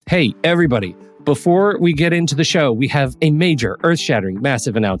Hey, everybody. Before we get into the show, we have a major, earth-shattering,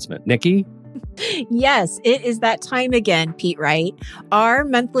 massive announcement. Nikki? Yes, it is that time again, Pete Wright. Our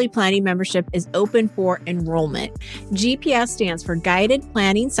monthly planning membership is open for enrollment. GPS stands for Guided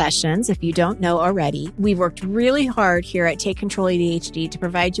Planning Sessions, if you don't know already. We've worked really hard here at Take Control ADHD to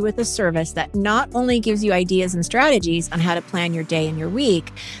provide you with a service that not only gives you ideas and strategies on how to plan your day and your week,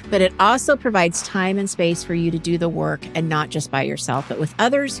 but it also provides time and space for you to do the work, and not just by yourself, but with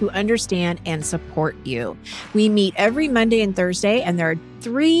others who understand and support you. We meet every Monday and Thursday, and there are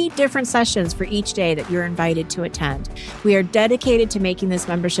 3 different sessions for each day that you're invited to attend. We are dedicated to making this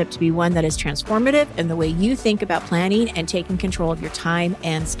membership to be one that is transformative in the way you think about planning and taking control of your time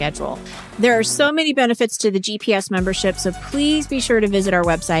and schedule. There are so many benefits to the GPS membership, so please be sure to visit our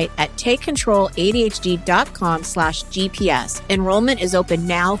website at takecontroladhd.com/GPS. Enrollment is open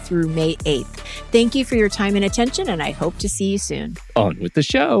now through May 8th. Thank you for your time and attention, and I hope to see you soon. On with the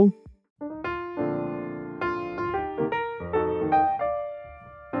show.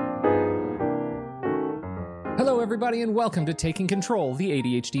 Hello, everybody, and welcome to Taking Control, the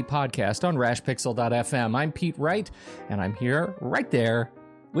ADHD podcast on rashpixel.fm. I'm Pete Wright, and I'm here, right there,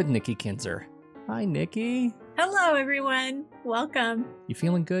 with Nikki Kinzer. Hi, Nikki. Hello, everyone. Welcome. You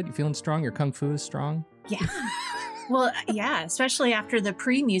feeling good? You feeling strong? Your kung fu is strong? Yeah. Well, yeah, especially after the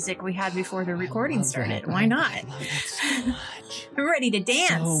pre-music we had before the recording started. Why not? I love that so much. I'm ready to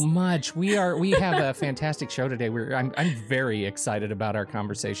dance. So much. We have a fantastic show today. I'm very excited about our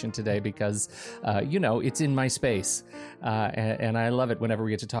conversation today because, it's in my space. And I love it whenever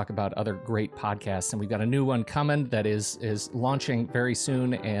we get to talk about other great podcasts. And we've got a new one coming that is launching very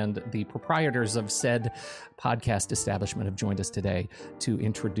soon. And the proprietors of said podcast establishment have joined us today to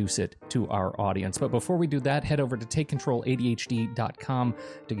introduce it to our audience. But before we do that, head over to takecontroladhd.com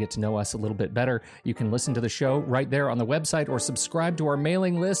to get to know us a little bit better. You can listen to the show right there on the website or subscribe to our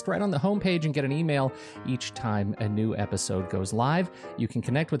mailing list right on the homepage and get an email each time a new episode goes live. You can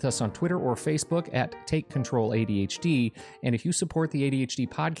connect with us on Twitter or Facebook at TakeControlADHD. And if you support the ADHD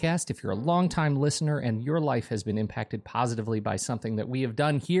podcast, if you're a longtime listener and your life has been impacted positively by something that we have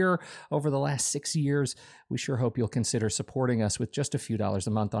done here over the last 6 years, we sure hope you'll consider supporting us with just a few dollars a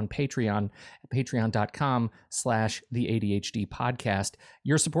month on Patreon at patreon.com/the ADHD podcast.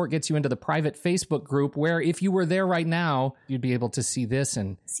 Your support gets you into the private Facebook group where if you were there right now, you'd be able to see this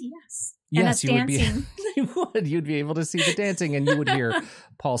and see us. Yes, and us dancing. You'd be able to see the dancing, and you would hear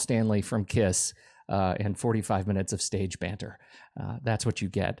Paul Stanley from KISS and 45 minutes of stage banter. That's what you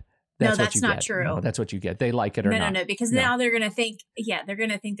get. That's not true. No, that's what you get. They like it or not. No, because now they're going to think, they're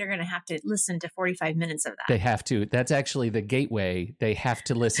going to have to listen to 45 minutes of that. They have to. That's actually the gateway. They have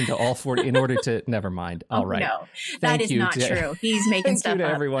to listen to all 40 in order to, never mind. All right. No, that is not true. He's making stuff up. Thank you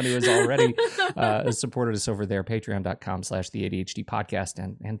to everyone who has already supported us over there, patreon.com/the ADHD podcast.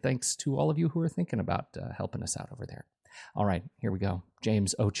 And thanks to all of you who are thinking about helping us out over there. All right, here we go.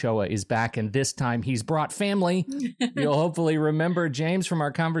 James Ochoa is back, and this time he's brought family. You'll hopefully remember James from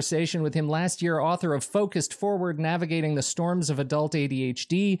our conversation with him last year, author of Focused Forward, Navigating the Storms of Adult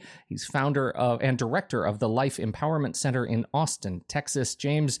ADHD. He's founder and director of the Life Empowerment Center in Austin, Texas.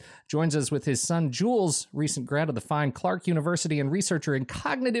 James joins us with his son, Jules, recent grad of the fine Clark University and researcher in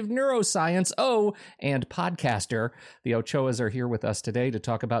cognitive neuroscience, and podcaster. The Ochoas are here with us today to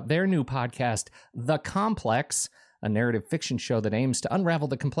talk about their new podcast, The Complex, a narrative fiction show that aims to unravel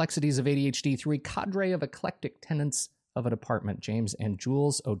the complexities of ADHD through a cadre of eclectic tenants of a department. James and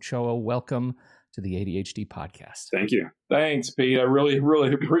Jules Ochoa, welcome to the ADHD podcast. Thank you. Thanks, Pete. I really,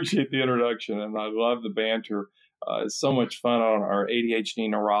 really appreciate the introduction, and I love the banter. It's so much fun on our ADHD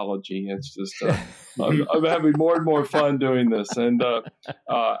neurology. It's just, I'm having more and more fun doing this. And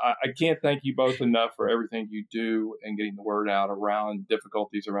I can't thank you both enough for everything you do and getting the word out around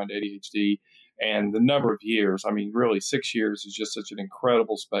difficulties around ADHD and the number of years. I mean, really, 6 years is just such an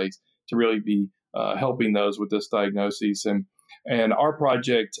incredible space to really be helping those with this diagnosis. And our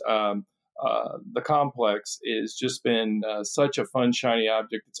project, The Complex, has just been such a fun, shiny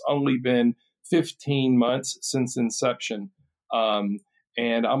object. It's only been 15 months since inception.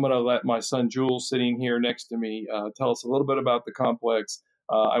 And I'm going to let my son, Jules, sitting here next to me, tell us a little bit about The Complex.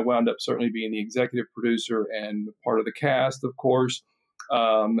 I wound up certainly being the executive producer and part of the cast, of course.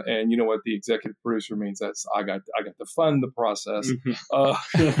 And you know what the executive producer means? That's I got to fund the process,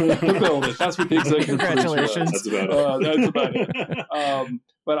 build it. That's what the executive producer does. Congratulations. That's about it.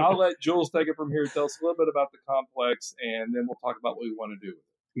 But I'll let Jules take it from here. Tell us a little bit about The Complex, and then we'll talk about what we want to do.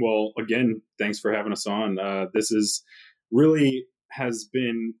 Well, again, thanks for having us on. This is really has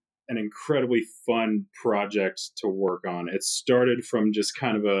been an incredibly fun project to work on. It started from just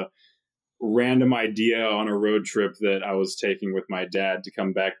kind of random idea on a road trip that I was taking with my dad to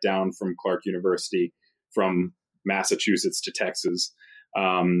come back down from Clark University from Massachusetts to Texas.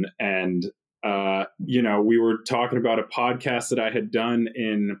 We were talking about a podcast that I had done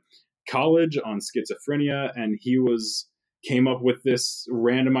in college on schizophrenia, and he came up with this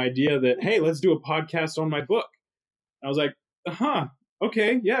random idea that, hey, let's do a podcast on my book. I was like,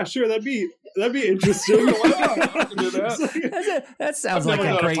 okay, yeah, sure, that'd be interesting. That sounds like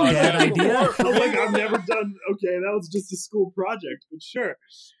a great dad idea. I was like, I've never done. Okay, that was just a school project, but sure.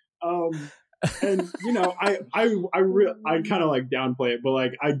 And I kind of like downplay it, but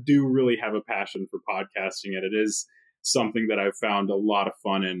like I do really have a passion for podcasting, and it is something that I've found a lot of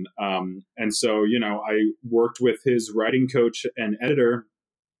fun in. And so I worked with his writing coach and editor,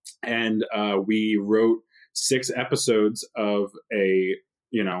 and we wrote 6 episodes of a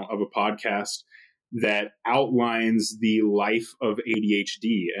podcast that outlines the life of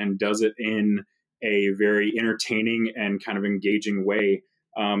ADHD and does it in a very entertaining and kind of engaging way.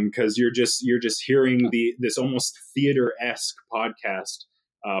 Because you're just hearing this almost theater-esque podcast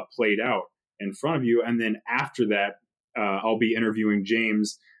played out in front of you, and then after that, I'll be interviewing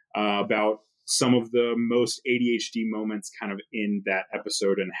James about some of the most ADHD moments kind of in that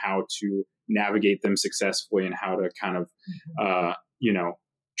episode and how to navigate them successfully and how to kind of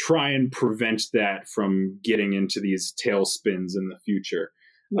try and prevent that from getting into these tailspins in the future.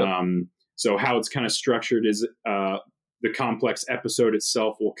 Yep. So how it's kind of structured is the complex episode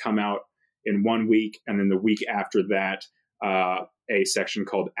itself will come out in 1 week, and then the week after that, a section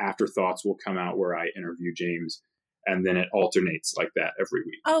called Afterthoughts will come out where I interview James, and then it alternates like that every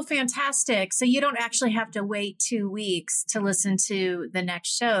week. Oh, fantastic. So you don't actually have to wait 2 weeks to listen to the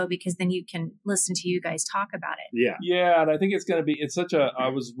next show, because then you can listen to you guys talk about it. Yeah. Yeah. And I think I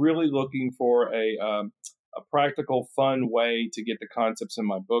was really looking for a practical, fun way to get the concepts in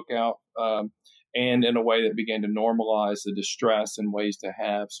my book out. And in a way that began to normalize the distress and ways to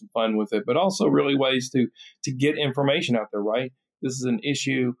have some fun with it, but also really ways to get information out there, right? This is an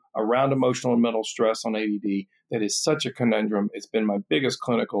issue around emotional and mental stress on ADD that is such a conundrum. It's been my biggest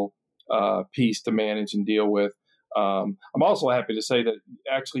clinical piece to manage and deal with. I'm also happy to say that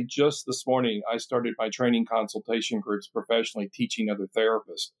actually just this morning, I started my training consultation groups professionally, teaching other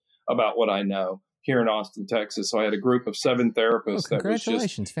therapists about what I know here in Austin, Texas. So I had a group of 7 therapists.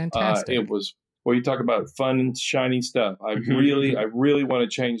 Congratulations. Fantastic. It was, well, you talk about fun, shiny stuff. I really want to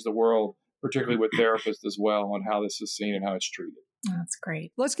change the world, particularly with therapists as well, on how this is seen and how it's treated. Oh, that's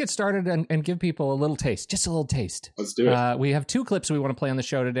great. Let's get started and give people a little taste, just a little taste. Let's do it. We have 2 clips we want to play on the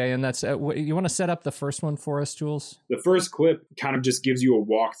show today, and that's you want to set up the first one for us, Jules? The first clip kind of just gives you a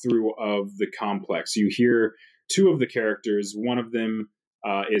walkthrough of the complex. You hear 2 of the characters. One of them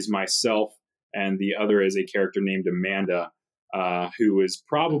is myself, and the other is a character named Amanda, who is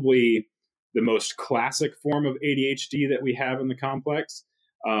probably the most classic form of ADHD that we have in the complex.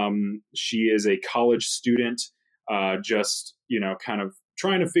 She is a college student, just, kind of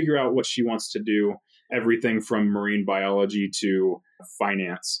trying to figure out what she wants to do. Everything from marine biology to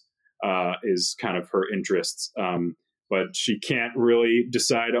finance is kind of her interests. But she can't really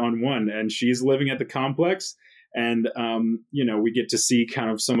decide on one. And she's living at the complex. And, we get to see kind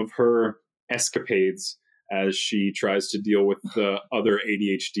of some of her escapades as she tries to deal with the other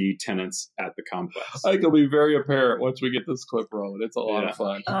ADHD tenants at the complex. I think it'll be very apparent once we get this clip rolling. It's a lot of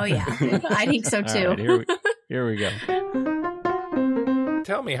fun. Oh, yeah. I think so, too. Right, here we go.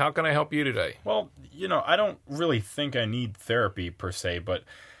 Tell me, how can I help you today? Well, I don't really think I need therapy per se, but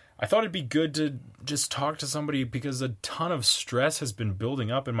I thought it'd be good to just talk to somebody because a ton of stress has been building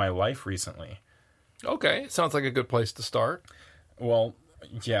up in my life recently. Okay, sounds like a good place to start. Well,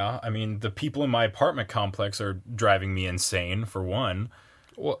 yeah, I mean, the people in my apartment complex are driving me insane, for one.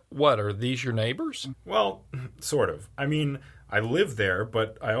 What, are these your neighbors? Well, sort of. I mean, I live there,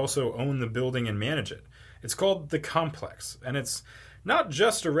 but I also own the building and manage it. It's called The Complex, and it's not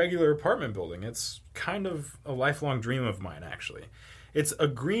just a regular apartment building. It's kind of a lifelong dream of mine, actually. It's a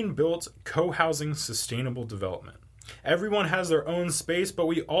green-built, co-housing, sustainable development. Everyone has their own space, but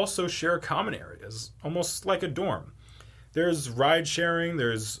we also share common areas, almost like a dorm. There's ride sharing,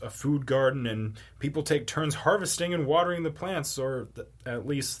 there's a food garden, and people take turns harvesting and watering the plants, or at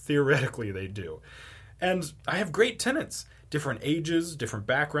least theoretically they do. And I have great tenants, different ages, different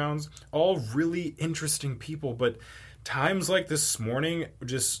backgrounds, all really interesting people, but times like this morning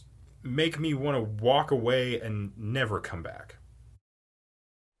just make me want to walk away and never come back.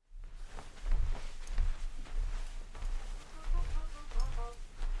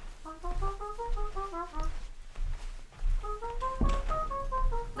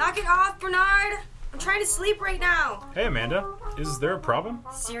 Knock it off, Bernard! I'm trying to sleep right now. Hey, Amanda. Is there a problem?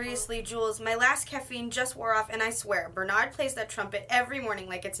 Seriously, Jules, my last caffeine just wore off, and I swear, Bernard plays that trumpet every morning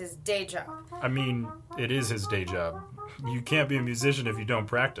like it's his day job. I mean, it is his day job. You can't be a musician if you don't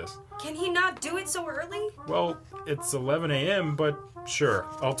practice. Can he not do it so early? Well, it's 11 a.m., but sure,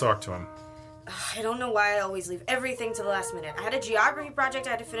 I'll talk to him. I don't know why I always leave everything to the last minute. I had a geography project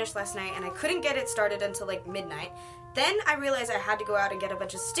I had to finish last night, and I couldn't get it started until like midnight. Then I realized I had to go out and get a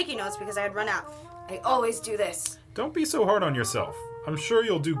bunch of sticky notes because I had run out. I always do this. Don't be so hard on yourself. I'm sure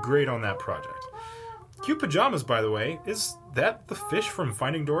you'll do great on that project. Cute pajamas, by the way. Is that the fish from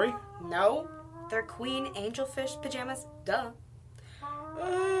Finding Dory? No, they're queen angelfish pajamas. Duh.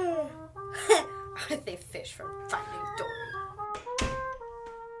 Are they fish from Finding Dory?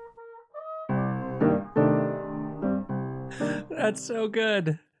 That's so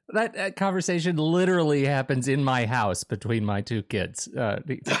good. That conversation literally happens in my house between my two kids.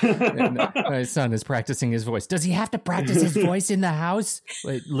 My son is practicing his voice. Does he have to practice his voice in the house?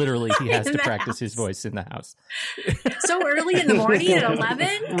 Like, literally, he has to practice his voice in the house. So early in the morning at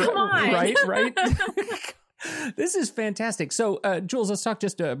 11? Come on. Right. This is fantastic. So, Jules, let's talk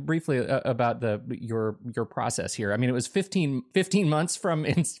just briefly about your process here. I mean, it was 15 months from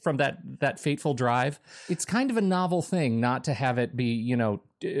that fateful drive. It's kind of a novel thing not to have it be,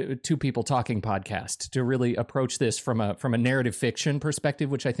 two people talking podcast, to really approach this from a narrative fiction perspective,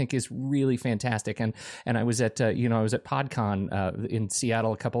 which I think is really fantastic. And I was at PodCon in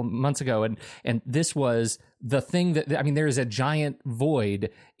Seattle a couple months ago, and this was the thing that, I mean, there is a giant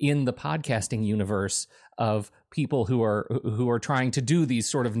void in the podcasting universe of people who are trying to do these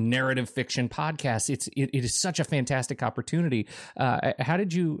sort of narrative fiction podcasts. It is such a fantastic opportunity. How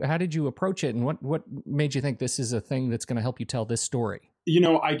did you approach it, and what made you think this is a thing that's going to help you tell this story?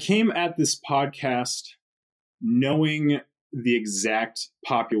 I came at this podcast knowing the exact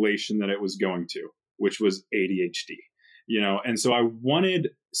population that it was going to, which was ADHD, and so I wanted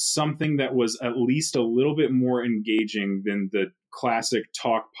something that was at least a little bit more engaging than the classic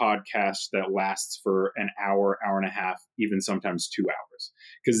talk podcast that lasts for an hour, hour and a half, even sometimes 2 hours.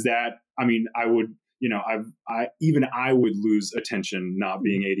 Because I would lose attention not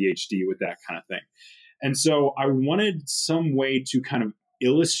being ADHD with that kind of thing. And so I wanted some way to kind of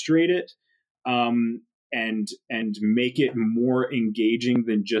illustrate it and make it more engaging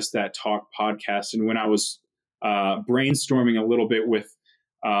than just that talk podcast. And when I was brainstorming a little bit with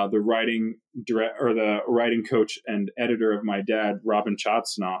the writing coach and editor of my dad, Robin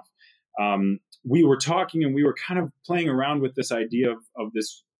Chatsnoff, we were talking and we were kind of playing around with this idea of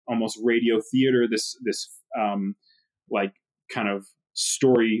this almost radio theater, this like kind of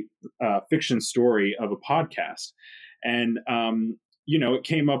story, fiction story of a podcast. And, we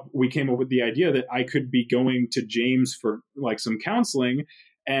came up with the idea that I could be going to James for like some counseling,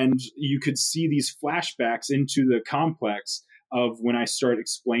 and you could see these flashbacks into the complex of when I start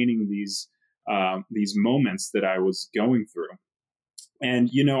explaining these moments that I was going through. And,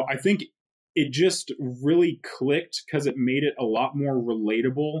 I think it just really clicked because it made it a lot more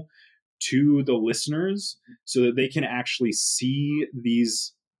relatable to the listeners so that they can actually see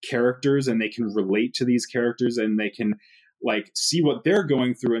these characters and they can relate to these characters and they can like see what they're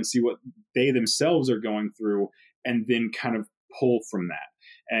going through and see what they themselves are going through and then kind of pull from that.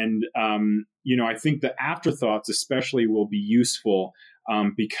 And, I think the afterthoughts especially will be useful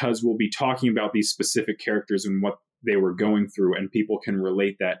because we'll be talking about these specific characters and what they were going through, and people can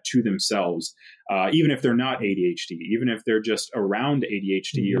relate that to themselves, even if they're not ADHD, even if they're just around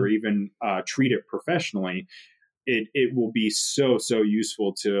ADHD or even treat it professionally. It will be so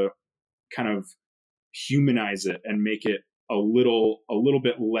useful to kind of humanize it and make it a little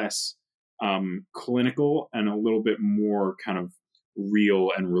bit less clinical and a little bit more kind of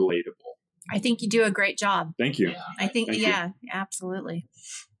real and relatable. I think you do a great job. Thank you. I think, Thank you. Absolutely.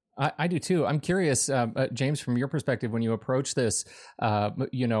 I do too. I'm curious, James, from your perspective, when you approach this,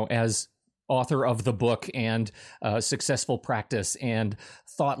 as author of the book and successful practice and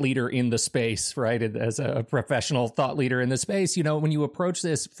thought leader in the space, right? As a professional thought leader in the space, when you approach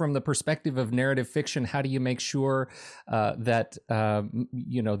this from the perspective of narrative fiction, how do you make sure that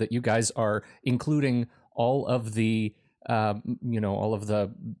you guys are including all of the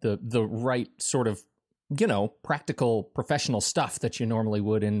the right sort of, practical professional stuff that you normally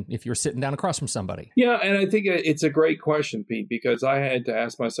would if you're sitting down across from somebody? Yeah, and I think it's a great question, Pete, because I had to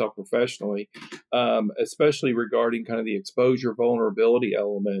ask myself professionally, especially regarding kind of the exposure vulnerability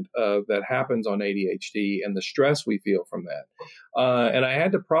element that happens on ADHD and the stress we feel from that. And I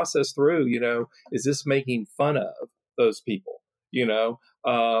had to process through, is this making fun of those people?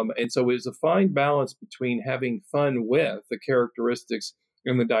 And so it was a fine balance between having fun with the characteristics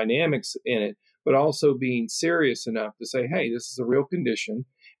and the dynamics in it, but also being serious enough to say, hey, this is a real condition,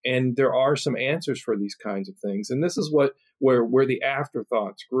 and there are some answers for these kinds of things. And this is where the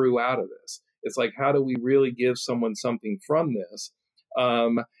afterthoughts grew out of this. It's like, how do we really give someone something from this?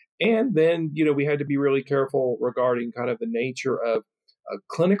 And then, we had to be really careful regarding kind of the nature of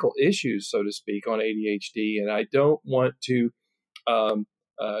clinical issues, so to speak, on ADHD. And I don't want to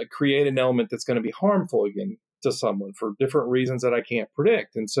create an element that's going to be harmful again to someone for different reasons that I can't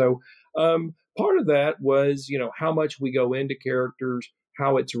predict. And so part of that was, how much we go into characters,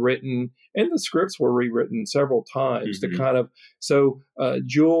 how it's written, and the scripts were rewritten several times to kind of, so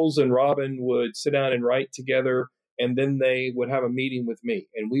Jules and Robin would sit down and write together, and then they would have a meeting with me,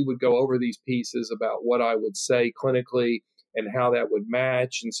 and we would go over these pieces about what I would say clinically and how that would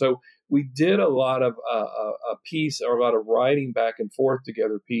match. And so we did a lot of a piece or a lot of writing back and forth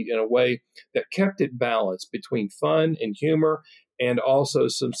together, Pete, in a way that kept it balanced between fun and humor, and also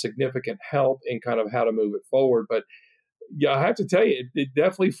some significant help in kind of how to move it forward. But yeah, I have to tell you, it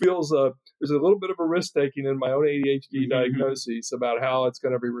definitely feels there's a little bit of a risk taking in my own ADHD diagnosis about how it's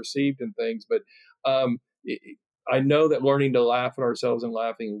going to be received and things. But I know that learning to laugh at ourselves and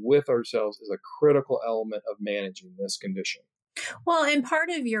laughing with ourselves is a critical element of managing this condition. Well, and part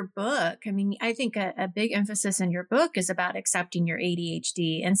of your book, I mean, I think a big emphasis in your book is about accepting your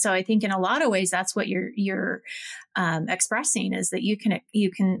ADHD. And so I think in a lot of ways, that's what you're expressing, is that you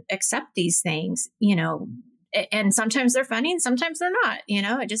can accept these things, and sometimes they're funny and sometimes they're not,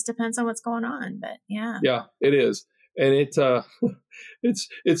 it just depends on what's going on. But yeah. Yeah, it is. And it's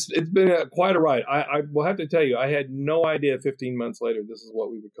been quite a ride. I will have to tell you, I had no idea 15 months later this is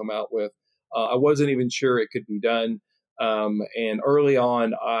what we would come out with. I wasn't even sure it could be done. And early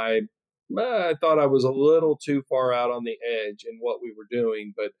on, I thought I was a little too far out on the edge in what we were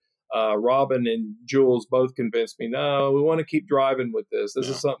doing. But Robin and Jules both convinced me, no, we want to keep driving with this. This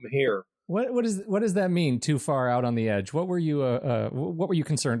is something here. What does that mean? Too far out on the edge? What were you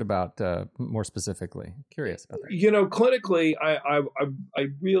concerned about more specifically? Curious about that. Clinically, I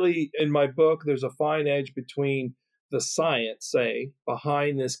really, in my book, there's a fine edge between the science, say,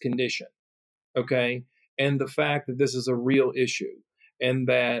 behind this condition, okay, and the fact that this is a real issue, and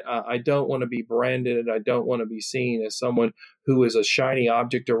that I don't want to be branded, and I don't want to be seen as someone who is a shiny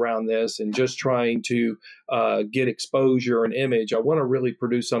object around this and just trying to get exposure and image. I want to really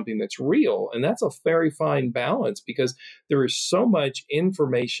produce something that's real. And that's a very fine balance, because there is so much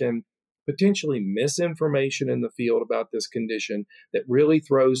information, potentially misinformation in the field about this condition that really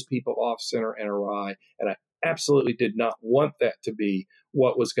throws people off center and awry. And I absolutely did not want that to be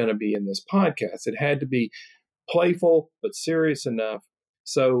what was going to be in this podcast. It had to be playful, but serious enough.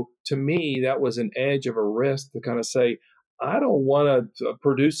 So to me, that was an edge of a risk to kind of say, I don't want to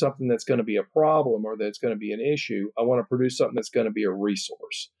produce something that's going to be a problem or that's going to be an issue. I want to produce something that's going to be a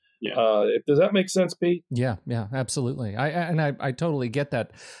resource. Yeah. Does that make sense, Pete? Yeah, absolutely. I totally get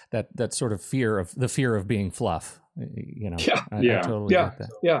that sort of fear of being fluff. I totally get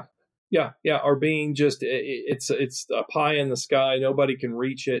that. Yeah. Or being just it's a pie in the sky. Nobody can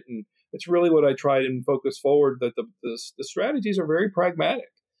reach it, and it's really what I tried and focus forward, that the strategies are very pragmatic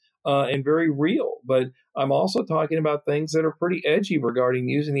and very real. But I'm also talking about things that are pretty edgy regarding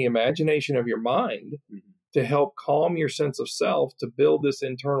using the imagination of your mind to help calm your sense of self, to build this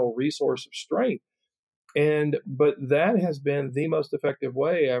internal resource of strength. But that has been the most effective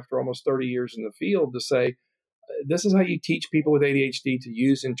way after almost 30 years in the field to say, this is how you teach people with ADHD to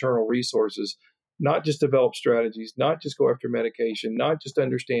use internal resources. Not just develop strategies, not just go after medication, not just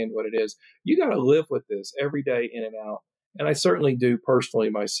understand what it is. You got to live with this every day, in and out. And I certainly do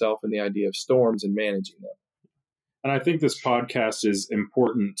personally myself in the idea of storms and managing them. And I think this podcast is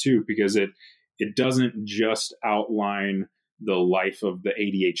important too, because it doesn't just outline the life of the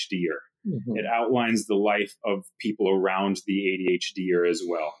ADHDer. Mm-hmm. It outlines the life of people around the ADHDer as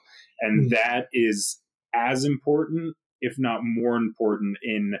well. And that is as important, if not more important,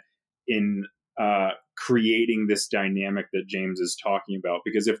 in creating this dynamic that James is talking about.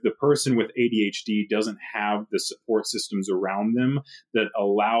 Because if the person with ADHD doesn't have the support systems around them that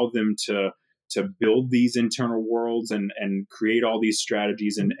allow them to build these internal worlds and create all these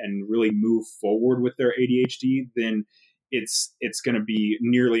strategies and really move forward with their ADHD, then it's going to be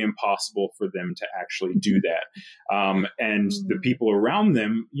nearly impossible for them to actually do that. And the people around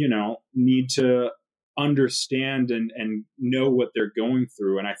them, need to understand and know what they're going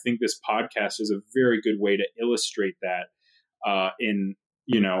through. And I think this podcast is a very good way to illustrate that in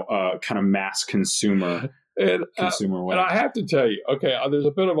kind of mass consumer way. And I have to tell you, okay, there's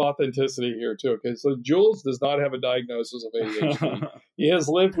a bit of authenticity here too. Okay, so Jules does not have a diagnosis of ADHD. He has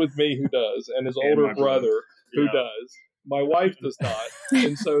lived with me who does, and his older brother who does. My wife does not.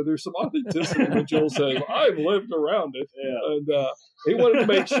 And so there's some authenticity when Jules says, I've lived around it. And he wanted to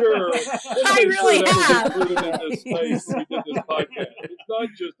make sure, I really have. that was included in this space when we did this podcast. It's not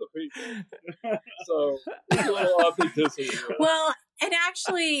just the people. So there's a little authenticity. Well, and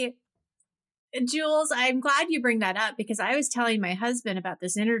actually, Jules, I'm glad you bring that up because I was telling my husband about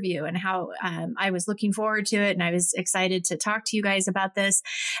this interview and how I was looking forward to it and I was excited to talk to you guys about this.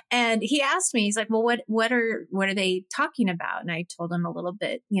 And he asked me, he's like, well, what are they talking about? And I told him a little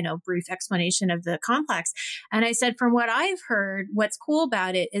bit, brief explanation of the complex. And I said, from what I've heard, what's cool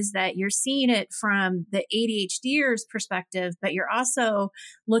about it is that you're seeing it from the ADHDer's perspective, but you're also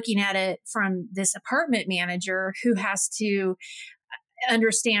looking at it from this apartment manager who has to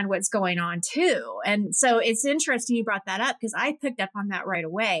understand what's going on too. And so it's interesting you brought that up because I picked up on that right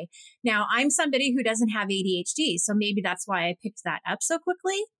away. Now I'm somebody who doesn't have ADHD, so maybe that's why I picked that up so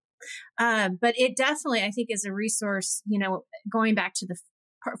quickly. But it definitely, I think, is a resource, going back to the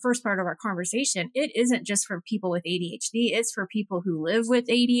first part of our conversation, it isn't just for people with ADHD. It's for people who live with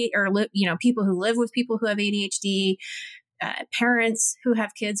ADHD or, people who live with people who have ADHD, parents who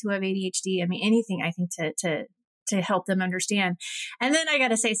have kids who have ADHD. I mean, anything I think to help them understand. And then I got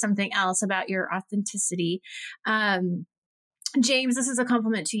to say something else about your authenticity. James, this is a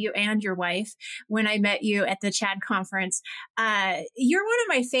compliment to you and your wife. When I met you at the CHAD conference, you're one of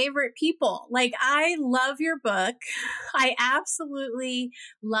my favorite people. Like, I love your book. I absolutely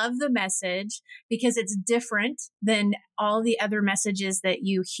love the message because it's different than all the other messages that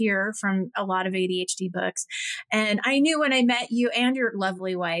you hear from a lot of ADHD books. And I knew when I met you and your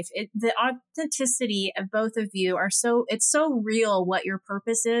lovely wife, the authenticity of both of you it's so real what your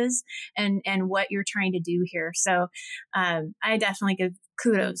purpose is and what you're trying to do here. So, I definitely give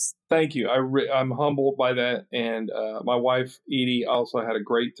kudos. Thank you. I'm humbled by that. And my wife, Edie, also had a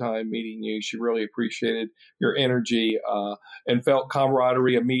great time meeting you. She really appreciated your energy and felt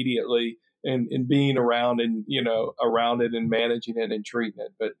camaraderie immediately in being around and, around it and managing it and treating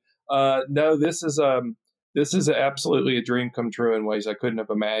it. But no, this is absolutely a dream come true in ways I couldn't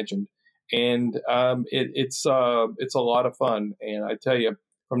have imagined. And it's a lot of fun. And I tell you,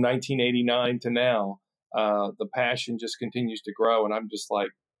 from 1989 to now, the passion just continues to grow, and I'm just like,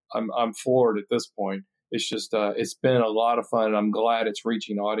 I'm floored at this point. It's just, it's been a lot of fun, and I'm glad it's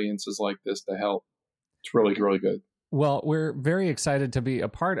reaching audiences like this to help. It's really, really good. Well, we're very excited to be a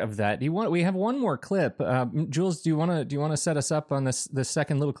part of that. We have one more clip. Jules, do you want to set us up on this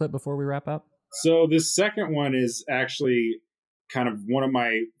second little clip before we wrap up? So this second one is actually kind of one of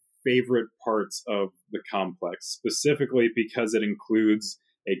my favorite parts of the complex, specifically because it includes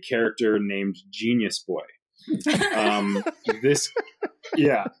a character named Genius Boy.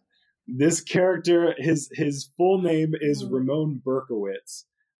 This character, his full name is Ramon Berkowitz.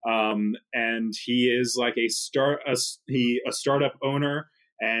 And he is like a startup owner,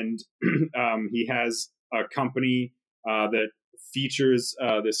 and he has a company that features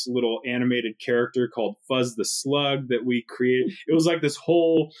this little animated character called Fuzz the Slug that we created. It was like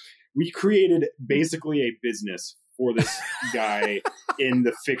we created basically a business for this guy in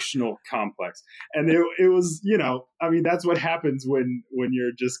the fictional complex. And it was, that's what happens when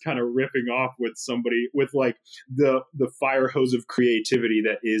you're just kind of riffing off with somebody with like the fire hose of creativity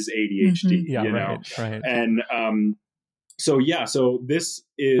that is ADHD, Mm-hmm. Right. And so this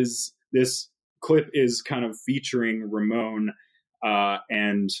clip is kind of featuring Ramon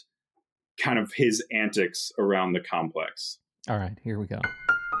and kind of his antics around the complex. All right, here we go.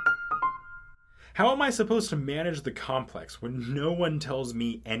 How am I supposed to manage the complex when no one tells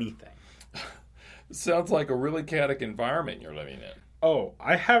me anything? Sounds like a really chaotic environment you're living in. Oh,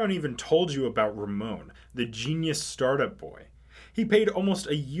 I haven't even told you about Ramon, the genius startup boy. He paid almost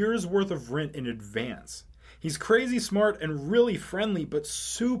a year's worth of rent in advance. He's crazy smart and really friendly, but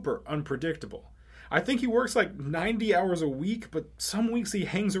super unpredictable. I think he works like 90 hours a week, but some weeks he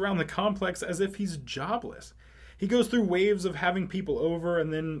hangs around the complex as if he's jobless. He goes through waves of having people over,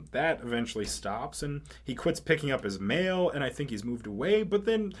 and then that eventually stops, and he quits picking up his mail, and I think he's moved away, but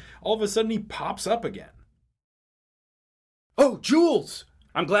then all of a sudden he pops up again. Oh, Jules!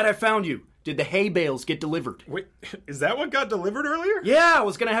 I'm glad I found you. Did the hay bales get delivered? Wait, is that what got delivered earlier? Yeah, I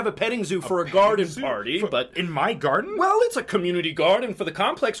was going to have a petting zoo for a garden party, but... In my garden? Well, it's a community garden for the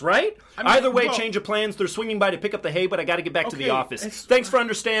complex, right? Either way, change of plans. They're swinging by to pick up the hay, but I got to get back to the office. Thanks for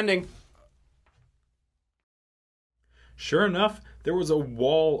understanding. Sure enough, there was a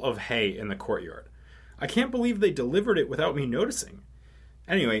wall of hay in the courtyard. I can't believe they delivered it without me noticing.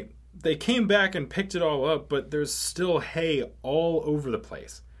 Anyway, they came back and picked it all up, but there's still hay all over the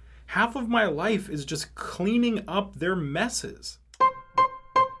place. Half of my life is just cleaning up their messes.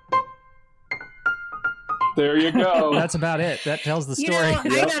 There you go. That's about it. That tells the story. I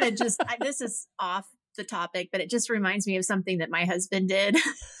gotta this is off the topic, but it just reminds me of something that my husband did.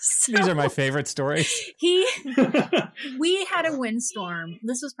 These are my favorite stories. We had a windstorm.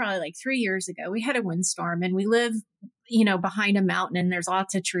 This was probably like 3 years ago. We had a windstorm, and we live, behind a mountain, and there's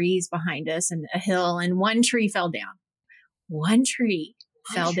lots of trees behind us and a hill, and one tree fell down. One tree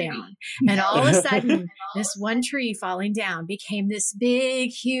fell down. And all of a sudden, this one tree falling down became this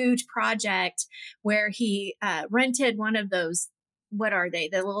big, huge project where he rented one of those, what are they?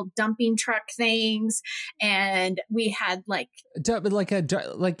 The little dumping truck things. And we had he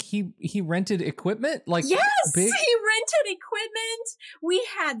rented equipment? Yes, big? he rented equipment. We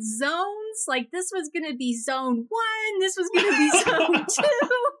had zones. Like, this was going to be zone 1. This was going to be zone 2.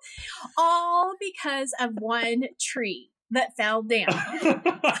 All because of one tree that fell down.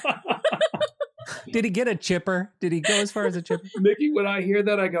 Did he get a chipper? Did he go as far as a chipper? Nikki, when I hear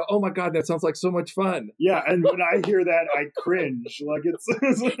that, I go, oh my God, that sounds like so much fun. Yeah, and when I hear that, I cringe. Like, it's...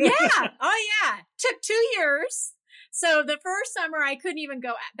 Yeah, oh yeah. Took 2 years. So the first summer, I couldn't even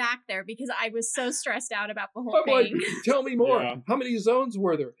go back there because I was so stressed out about the whole thing. Like, tell me more. Yeah. How many zones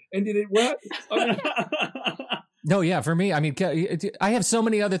were there? And did it what? No, yeah, for me, I mean, I have so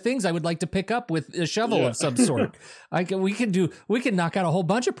many other things I would like to pick up with a shovel of some sort. We can knock out a whole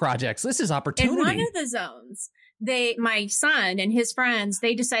bunch of projects. This is opportunity. In one of the zones, my son and his friends,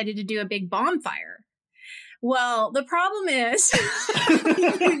 they decided to do a big bonfire. Well, the problem is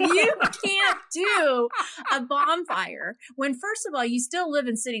you can't do a bonfire when, first of all, you still live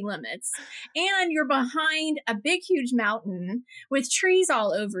in city limits and you're behind a big, huge mountain with trees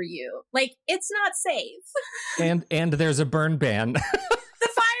all over you. Like, it's not safe. And there's a burn ban. The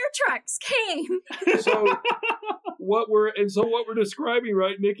fire trucks came. So what we're describing,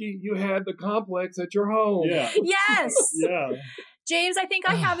 right, Nikki? You had the complex at your home. Yeah. Yes. Yeah. James, I think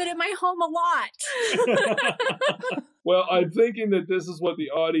I have it at my home a lot. Well, I'm thinking that this is what the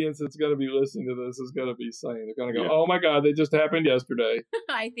audience that's going to be listening to this is going to be saying. They're going to go, oh my God, that just happened yesterday.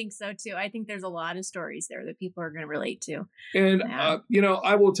 I think so too. I think there's a lot of stories there that people are going to relate to. And, I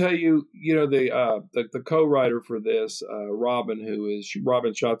will tell you, the co-writer for this, Robin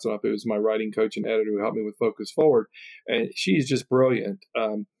Schatzenoff, who is my writing coach and editor who helped me with Focus Forward. And she's just brilliant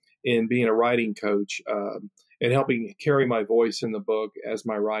in being a writing coach and helping carry my voice in the book as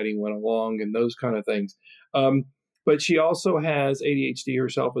my writing went along and those kind of things. But she also has ADHD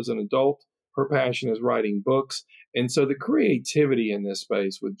herself as an adult. Her passion is writing books. And so the creativity in this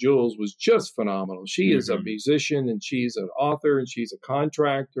space with Jules was just phenomenal. She is a musician, and she's an author, and she's a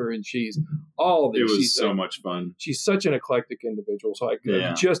contractor, and she's all this. It was so much fun. She's such an eclectic individual. So I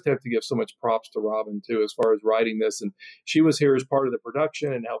just have to give so much props to Robin, too, as far as writing this. And she was here as part of the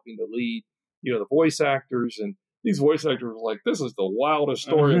production and helping to lead, the voice actors. And these voice actors were like, this is the wildest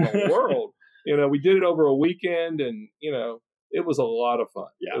story in the world. We did it over a weekend, and, it was a lot of fun.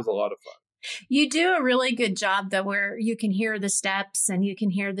 Yeah. It was a lot of fun. You do a really good job, though, where you can hear the steps and you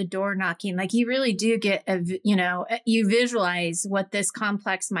can hear the door knocking. Like, you really do get, you visualize what this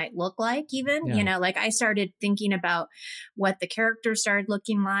complex might look like even, like I started thinking about what the characters started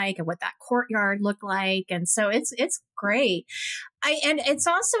looking like and what that courtyard looked like. And so it's great. And it's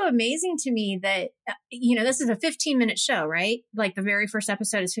also amazing to me that, this is a 15-minute show, right? Like, the very first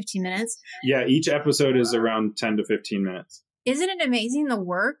episode is 15 minutes. Yeah. Each episode is around 10 to 15 minutes. Isn't it amazing the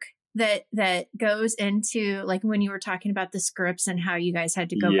work that goes into, like, when you were talking about the scripts and how you guys had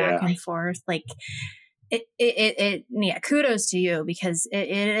to go back and forth, like kudos to you, because it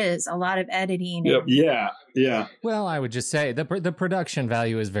is a lot of editing. Yep. Yeah. Well, I would just say the production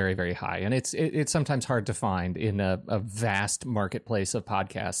value is very, very high, and it's sometimes hard to find in a vast marketplace of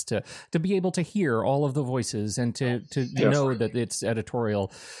podcasts to be able to hear all of the voices and to know that it's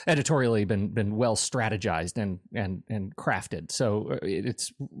editorially been well strategized and crafted. So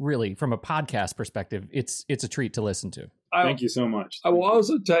it's really, from a podcast perspective, it's a treat to listen to. Thank you so much. I will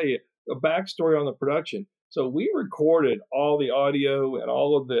also tell you a backstory on the production. So we recorded all the audio and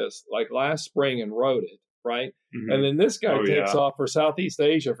all of this like last spring and wrote it, right? Mm-hmm. And then this guy takes off for Southeast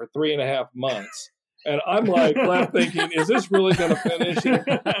Asia for 3.5 months. And I'm like left thinking, is this really going to finish?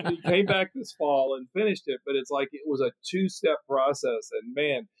 And he came back this fall and finished it. But it's like it was a 2-step process. And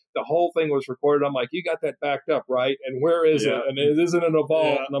man, the whole thing was recorded. I'm like, you got that backed up, right? And where is it? And it isn't in a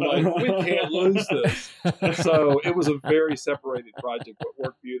vault. And I'm like, we can't lose this. So it was a very separated project, but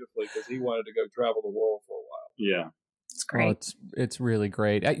worked beautifully because he wanted to go travel the world for a while. Yeah. It's great. It's really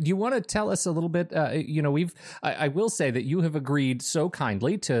great. Do you want to tell us a little bit? I will say that you have agreed so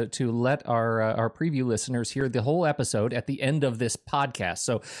kindly to let our preview listeners hear the whole episode at the end of this podcast.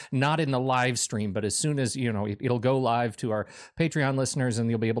 So not in the live stream, but as soon as it'll go live to our Patreon listeners, and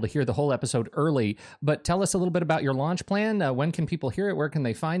you'll be able to hear the whole episode early. But tell us a little bit about your launch plan. When can people hear it? Where can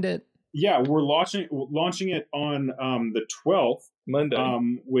they find it? Yeah, we're launching it on the 12th,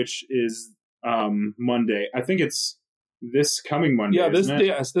 Monday, which is Monday. I think it's this coming Monday. Yeah,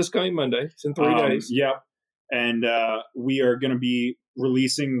 it's this coming Monday. It's in 3 days. Yep. And we are going to be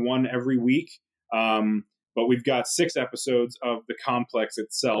releasing one every week. But we've got 6 episodes of The Complex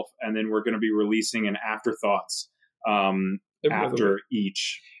itself, and then we're going to be releasing an afterthoughts after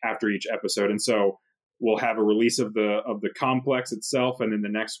each episode. And so we'll have a release of the Complex itself, and then the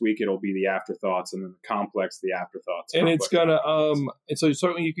next week it'll be the afterthoughts, and then the Complex, the afterthoughts. And it's gonna and so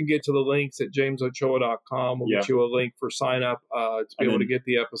certainly you can get to the links at jamesochoa.com. We'll get you a link for sign up to be able to get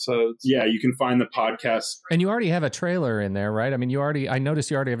the episodes. Yeah, you can find the podcast. And you already have a trailer in there, right? I mean, I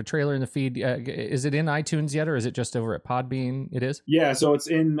noticed you already have a trailer in the feed. Is it in iTunes yet, or is it just over at Podbean? It is? Yeah, so it's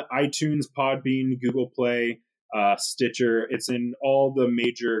in iTunes, Podbean, Google Play, Stitcher. It's in all the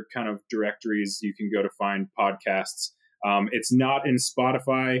major kind of directories you can go to find podcasts. It's not in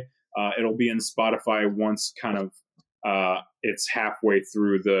Spotify. It'll be in Spotify once kind of it's halfway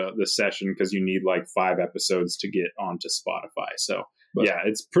through the session, because you need like 5 episodes to get onto Spotify. So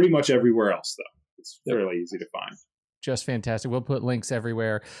it's pretty much everywhere else though. It's fairly easy to find. Just fantastic. We'll put links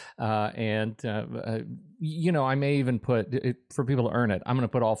everywhere. I may even put, for people to earn it, I'm going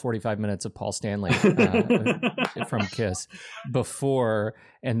to put all 45 minutes of Paul Stanley from Kiss before,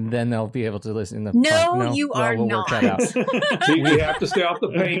 and then they'll be able to listen. You are we'll not. Work that out. See, we have to stay off the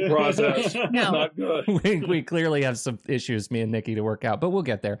paint process. No. Not good. We clearly have some issues, me and Nikki, to work out, but we'll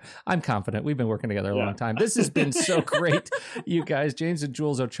get there. I'm confident. We've been working together a long time. This has been so great, you guys. James and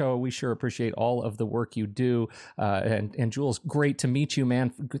Jules Ochoa, we sure appreciate all of the work you do. And Jules, great to meet you,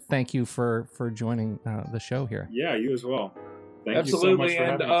 man. Thank you for joining the show here. Yeah, you as well. Thank Absolutely. you so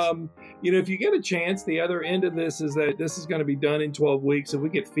much for having us. If you get a chance, the other end of this is that this is going to be done in 12 weeks. If we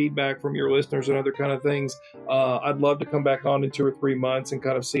get feedback from your listeners and other kind of things, I'd love to come back on in 2 or 3 months and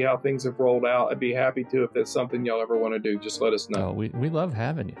kind of see how things have rolled out. I'd be happy to. If that's something y'all ever want to do, just let us know. Oh, we love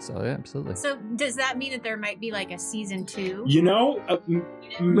having you. So yeah, absolutely. So does that mean that there might be like a season 2?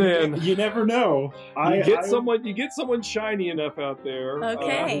 Man, you never know. You get someone shiny enough out there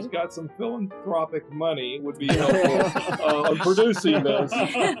who's got some philanthropic money would be helpful on producing this.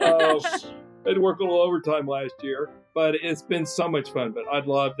 I had to work a little overtime last year, but it's been so much fun. But I'd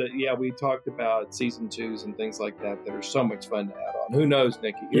love that. Yeah, we talked about season 2s and things like that are so much fun to add on. Who knows,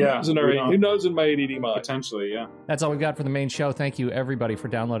 Nikki? Who knows in my ADD mind? Potentially, yeah. That's all we've got for the main show. Thank you, everybody, for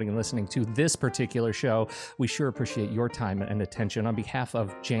downloading and listening to this particular show. We sure appreciate your time and attention. On behalf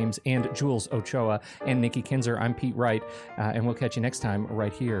of James and Jules Ochoa and Nikki Kinzer, I'm Pete Wright, and we'll catch you next time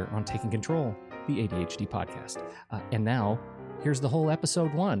right here on Taking Control, the ADHD podcast. And now, here's the whole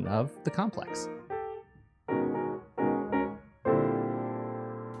episode 1 of The Complex.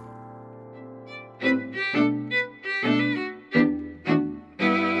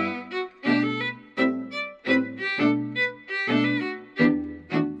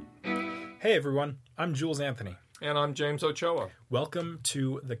 Hey everyone, I'm Jules Anthony. And I'm James Ochoa. Welcome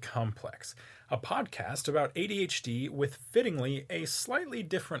to The Complex, a podcast about ADHD with fittingly a slightly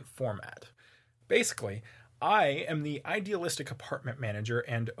different format. Basically, I am the idealistic apartment manager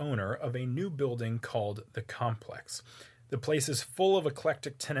and owner of a new building called The Complex. The place is full of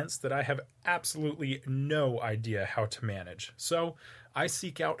eclectic tenants that I have absolutely no idea how to manage, so I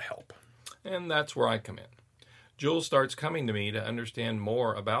seek out help. And that's where I come in. Jules starts coming to me to understand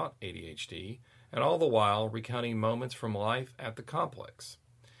more about ADHD, and all the while recounting moments from life at the complex.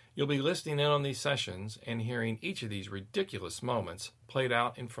 You'll be listening in on these sessions and hearing each of these ridiculous moments played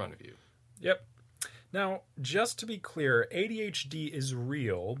out in front of you. Yep. Now, just to be clear, ADHD is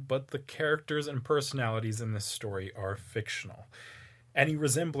real, but the characters and personalities in this story are fictional. Any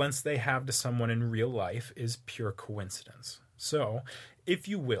resemblance they have to someone in real life is pure coincidence. So, if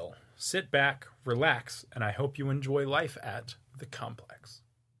you will, sit back, relax, and I hope you enjoy life at The Complex.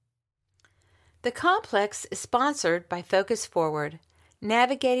 The Complex is sponsored by Focus Forward,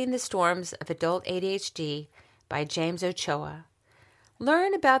 Navigating the Storms of Adult ADHD by James Ochoa.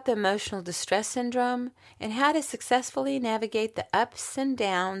 Learn about the emotional distress syndrome and how to successfully navigate the ups and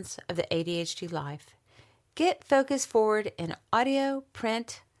downs of the ADHD life. Get Focus Forward in audio,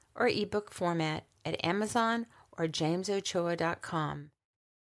 print, or ebook format at Amazon or jamesochoa.com.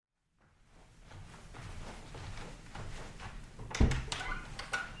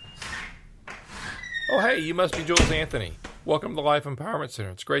 Oh, hey, you must be Jules Anthony. Welcome to the Life Empowerment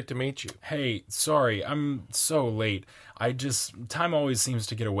Center. It's great to meet you. Hey, sorry, I'm so late. Time always seems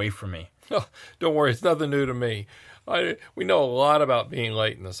to get away from me. Oh, don't worry, it's nothing new to me. We know a lot about being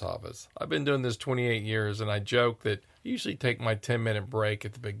late in this office. I've been doing this 28 years, and I joke that I usually take my 10-minute break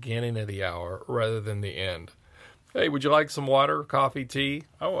at the beginning of the hour rather than the end. Hey, would you like some water, coffee, tea?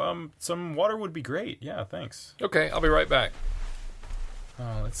 Oh, some water would be great. Yeah, thanks. Okay, I'll be right back.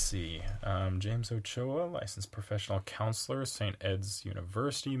 Let's see. James Ochoa, licensed professional counselor, St. Ed's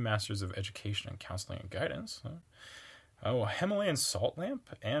University, Masters of Education in Counseling and Guidance. A Himalayan salt lamp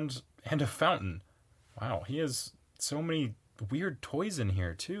and a fountain. Wow, he has so many weird toys in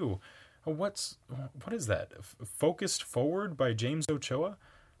here too. What is that? Focused Forward by James Ochoa?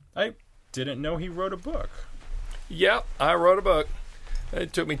 I didn't know he wrote a book. Yep, I wrote a book.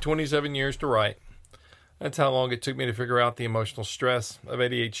 It took me 27 years to write. That's how long it took me to figure out the emotional stress of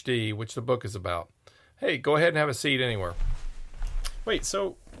ADHD, which the book is about. Hey, go ahead and have a seat anywhere. Wait,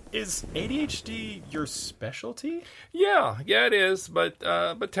 so is ADHD your specialty? Yeah, it is. But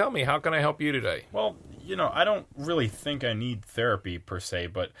tell me, how can I help you today? Well, I don't really think I need therapy per se,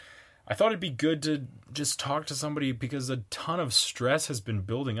 but I thought it'd be good to just talk to somebody because a ton of stress has been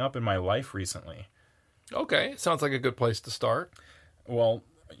building up in my life recently. Okay, sounds like a good place to start. Well,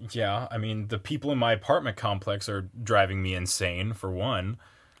 yeah, I mean, the people in my apartment complex are driving me insane, for one.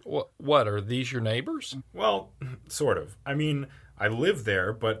 What, are these your neighbors? Well, sort of. I mean, I live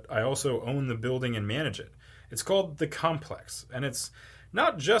there, but I also own the building and manage it. It's called The Complex, and it's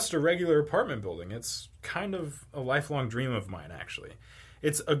not just a regular apartment building. It's kind of a lifelong dream of mine, actually.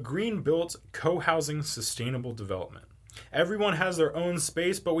 It's a green-built, co-housing, sustainable development. Everyone has their own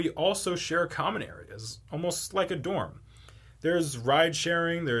space, but we also share common areas, almost like a dorm. There's ride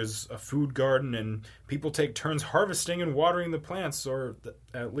sharing, there's a food garden, and people take turns harvesting and watering the plants, or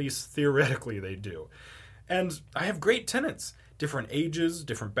at least theoretically they do. And I have great tenants, different ages,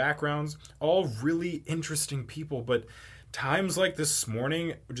 different backgrounds, all really interesting people, but times like this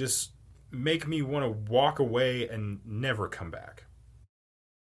morning just make me want to walk away and never come back.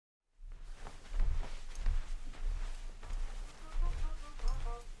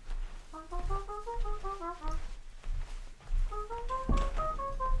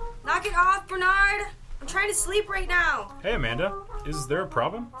 Knock it off, Bernard! I'm trying to sleep right now. Hey, Amanda. Is there a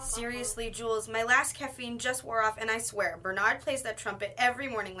problem? Seriously, Jules, my last caffeine just wore off, and I swear, Bernard plays that trumpet every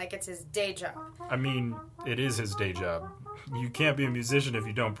morning like it's his day job. I mean, it is his day job. You can't be a musician if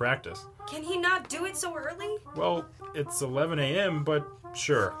you don't practice. Can he not do it so early? Well, it's 11 a.m., but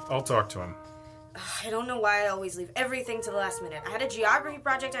sure, I'll talk to him. I don't know why I always leave everything to the last minute. I had a geography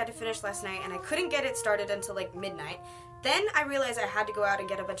project I had to finish last night, and I couldn't get it started until midnight. Then I realized I had to go out and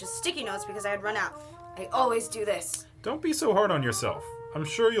get a bunch of sticky notes because I had run out. I always do this. Don't be so hard on yourself. I'm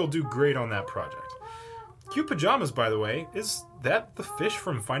sure you'll do great on that project. Cute pajamas, by the way. Is that the fish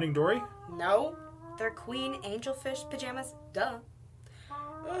from Finding Dory? No. They're queen angelfish pajamas. Duh.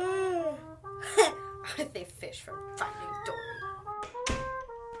 Are they fish from Finding Dory?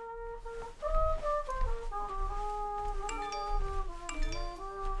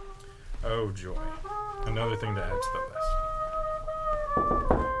 Oh, joy. Another thing to add to the list.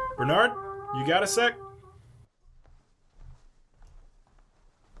 Bernard, you got a sec?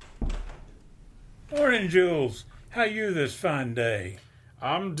 Morning, Jules. How you this fine day?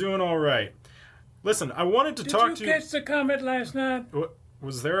 I'm doing all right. Listen, I wanted to talk to you... Did you catch the comet last night? What,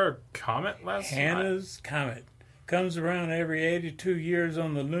 was there a comet last night? Hannah's Comet. Comes around every 82 years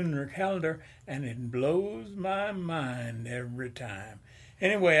on the lunar calendar, and it blows my mind every time.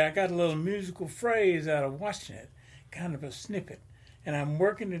 Anyway, I got a little musical phrase out of watching it, kind of a snippet, and I'm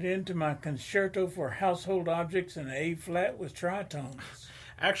working it into my concerto for household objects in A-flat with tritones.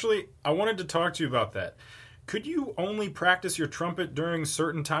 Actually, I wanted to talk to you about that. Could you only practice your trumpet during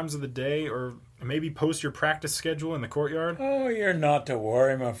certain times of the day, or maybe post your practice schedule in the courtyard? Oh, you're not to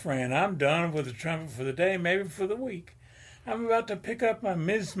worry, my friend. I'm done with the trumpet for the day, maybe for the week. I'm about to pick up my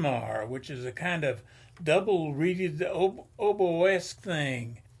mizmar, which is a kind of double-reeded oboesque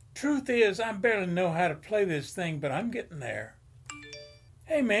thing. Truth is, I barely know how to play this thing, but I'm getting there.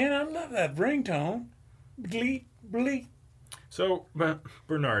 Hey, man, I love that ringtone. Bleep, bleep. So,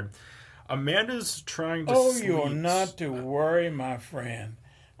 Bernard, Amanda's trying to sleep. You're not to worry, my friend.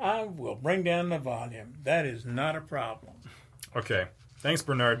 I will bring down the volume. That is not a problem. Okay. Thanks,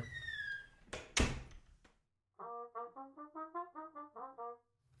 Bernard.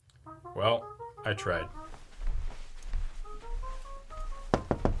 Well, I tried.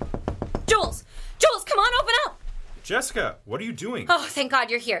 Jules! Jules, come on, open up! Jessica, what are you doing? Oh, thank God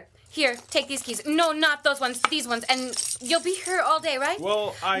you're here. Here, take these keys. No, not those ones, these ones. And you'll be here all day, right?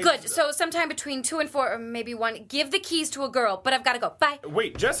 Well, Good. So sometime between 2 and 4, or maybe 1, give the keys to a girl. But I've got to go. Bye.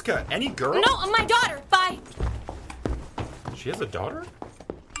 Wait, Jessica, any girl? No, my daughter. Bye. She has a daughter?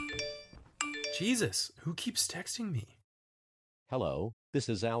 Jesus, who keeps texting me? Hello, this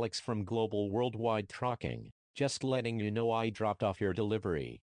is Alex from Global Worldwide Trucking. Just letting you know I dropped off your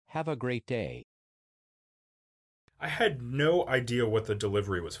delivery. Have a great day. I had no idea what the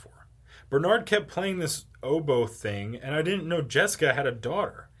delivery was for. Bernard kept playing this oboe thing, and I didn't know Jessica had a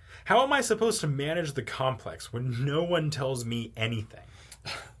daughter. How am I supposed to manage the complex when no one tells me anything?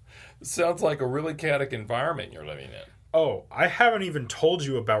 Sounds like a really chaotic environment you're living in. Oh, I haven't even told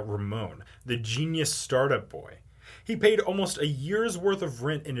you about Ramon, the genius startup boy. He paid almost a year's worth of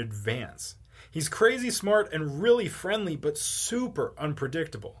rent in advance. He's crazy smart and really friendly, but super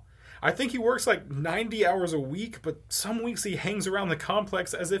unpredictable. I think he works like 90 hours a week, but some weeks he hangs around the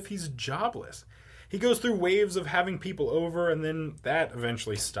complex as if he's jobless. He goes through waves of having people over, and then that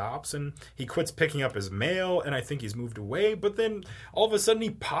eventually stops, and he quits picking up his mail, and I think he's moved away, but then all of a sudden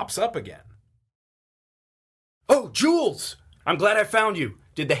he pops up again. Oh, Jules! I'm glad I found you.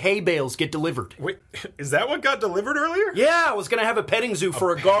 Did the hay bales get delivered? Wait, is that what got delivered earlier? Yeah, I was going to have a petting zoo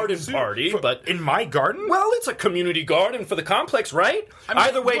for a garden party, but... In my garden? Well, it's a community garden for the complex, right?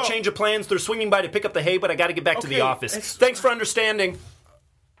 Either way, change of plans. They're swinging by to pick up the hay, but I got to get back to the office. Thanks for understanding.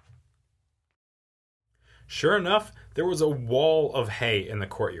 Sure enough, there was a wall of hay in the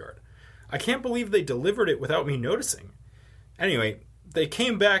courtyard. I can't believe they delivered it without me noticing. Anyway, they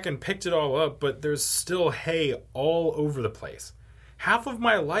came back and picked it all up, but there's still hay all over the place. Half of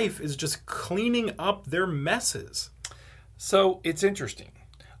my life is just cleaning up their messes. So it's interesting.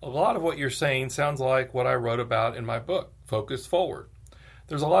 A lot of what you're saying sounds like what I wrote about in my book, Focus Forward.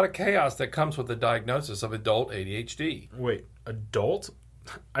 There's a lot of chaos that comes with the diagnosis of adult ADHD. Wait, adult?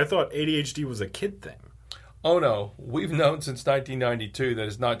 I thought ADHD was a kid thing. Oh no, we've known since 1992 that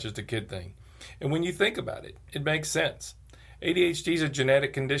it's not just a kid thing. And when you think about it, it makes sense. ADHD is a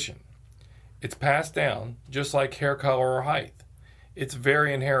genetic condition. It's passed down just like hair color or height. It's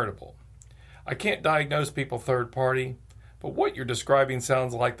very inheritable. I can't diagnose people third party, but what you're describing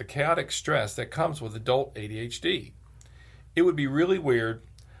sounds like the chaotic stress that comes with adult ADHD. It would be really weird,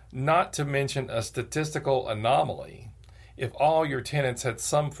 not to mention a statistical anomaly, if all your tenants had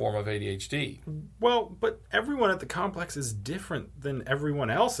some form of ADHD. Well, but everyone at the complex is different than everyone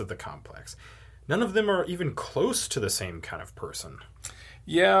else at the complex. None of them are even close to the same kind of person.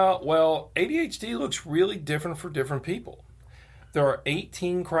 Yeah, well, ADHD looks really different for different people. There are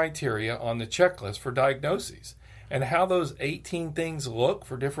 18 criteria on the checklist for diagnoses, and how those 18 things look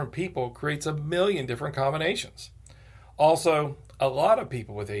for different people creates a million different combinations. Also, a lot of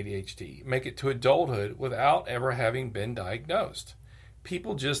people with ADHD make it to adulthood without ever having been diagnosed.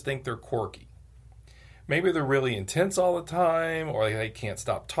 People just think they're quirky. Maybe they're really intense all the time, or they can't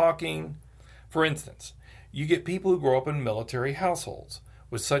stop talking. For instance, you get people who grow up in military households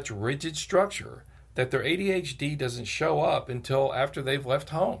with such rigid structure that their ADHD doesn't show up until after they've left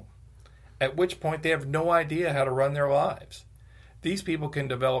home, at which point they have no idea how to run their lives. These people can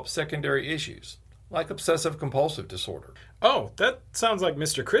develop secondary issues, like obsessive-compulsive disorder. Oh, that sounds like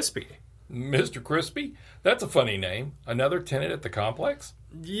Mr. Crispy. Mr. Crispy? That's a funny name. Another tenant at the complex?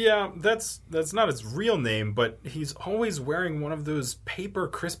 Yeah, that's not his real name, but he's always wearing one of those paper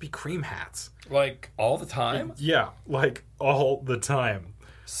Krispy Kreme hats. Like, all the time? Yeah, like, all the time.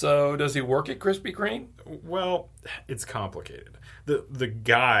 So, does he work at Krispy Kreme? Well, it's complicated. The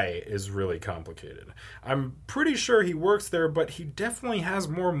guy is really complicated. I'm pretty sure he works there, but he definitely has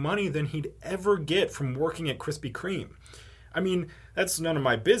more money than he'd ever get from working at Krispy Kreme. I mean, that's none of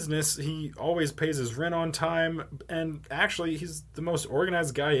my business. He always pays his rent on time, and actually, he's the most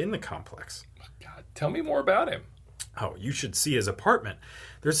organized guy in the complex. God, tell me more about him. Oh, you should see his apartment.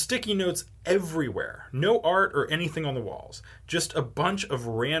 There's sticky notes everywhere. No art or anything on the walls. Just a bunch of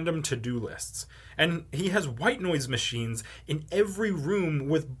random to-do lists. And he has white noise machines in every room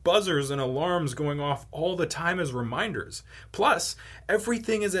with buzzers and alarms going off all the time as reminders. Plus,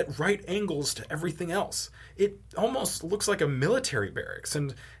 everything is at right angles to everything else. It almost looks like a military barracks.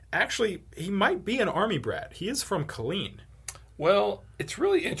 And actually, he might be an army brat. He is from Killeen. Well, it's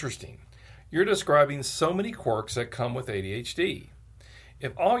really interesting. You're describing so many quirks that come with ADHD.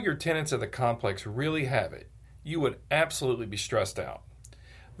 If all your tenants at the complex really have it, you would absolutely be stressed out.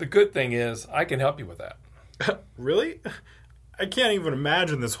 The good thing is, I can help you with that. Really? I can't even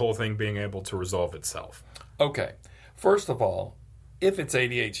imagine this whole thing being able to resolve itself. Okay, first of all, if it's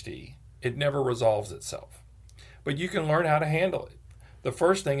ADHD, it never resolves itself. But you can learn how to handle it. The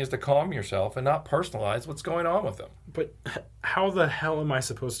first thing is to calm yourself and not personalize what's going on with them. But how the hell am I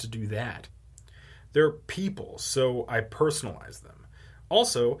supposed to do that? They're people, so I personalize them.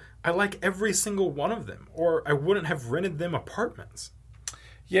 Also, I like every single one of them, or I wouldn't have rented them apartments.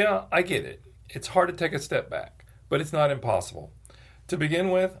 Yeah, I get it. It's hard to take a step back, but it's not impossible. To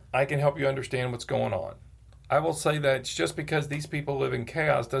begin with, I can help you understand what's going on. I will say that just because these people live in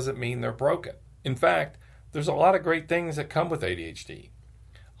chaos doesn't mean they're broken. In fact, there's a lot of great things that come with ADHD.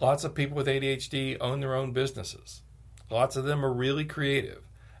 Lots of people with ADHD own their own businesses. Lots of them are really creative,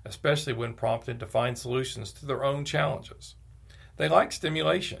 especially when prompted to find solutions to their own challenges. They like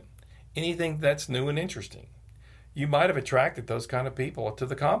stimulation, anything that's new and interesting. You might have attracted those kind of people to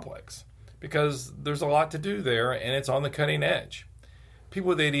the complex because there's a lot to do there and it's on the cutting edge. People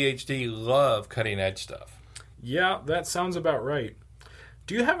with ADHD love cutting edge stuff. Yeah, that sounds about right.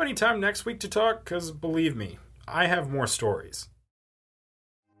 Do you have any time next week to talk? Because believe me, I have more stories.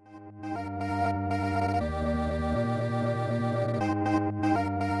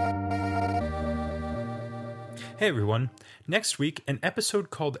 Hey everyone, next week an episode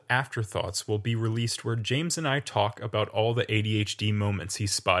called Afterthoughts will be released where James and I talk about all the ADHD moments he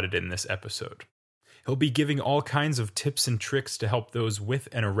spotted in this episode. He'll be giving all kinds of tips and tricks to help those with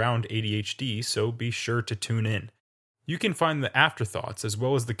and around ADHD, so be sure to tune in. You can find the Afterthoughts as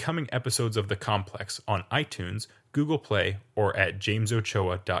well as the coming episodes of The Complex on iTunes, Google Play, or at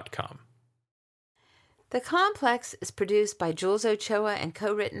jamesochoa.com. The Complex is produced by Jules Ochoa and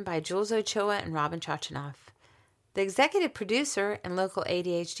co-written by Jules Ochoa and Robin Chachanoff. The executive producer and local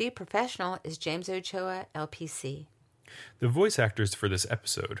ADHD professional is James Ochoa, LPC. The voice actors for this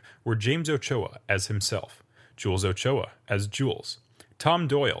episode were James Ochoa as himself, Jules Ochoa as Jules, Tom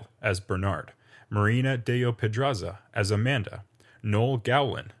Doyle as Bernard, Marina Deo Pedraza as Amanda, Noel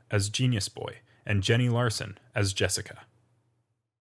Gowlin as Genius Boy, and Jenny Larson as Jessica.